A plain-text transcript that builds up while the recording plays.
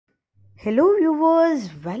Hello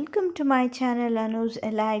viewers, welcome to my channel Anu's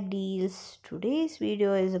Allied Deals. Today's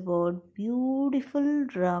video is about beautiful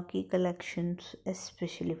Rakhi collections,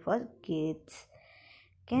 especially for kids.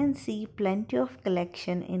 Can see plenty of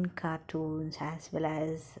collection in cartoons as well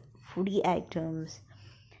as foodie items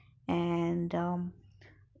and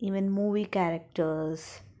even movie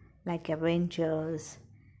characters like Avengers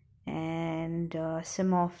and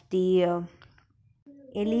some of the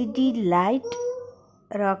LED light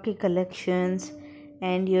Rakhi collections,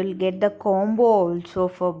 and you'll get the combo also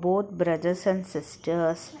for both brothers and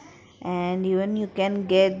sisters, and even you can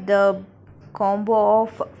get the combo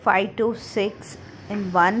of 5 to 6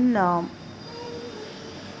 in one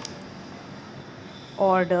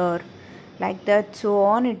order like that, so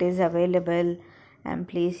on. It is available. I'm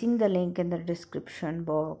placing the link in the description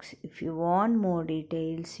box. If you want more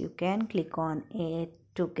details, you can click on it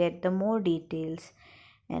to get the more details.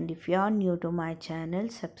 And if you are new to my channel,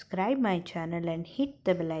 subscribe my channel and hit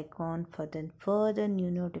the bell icon for the further new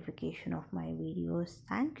notification of my videos.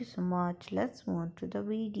 Thank you so much. Let's move on to the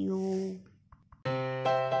video.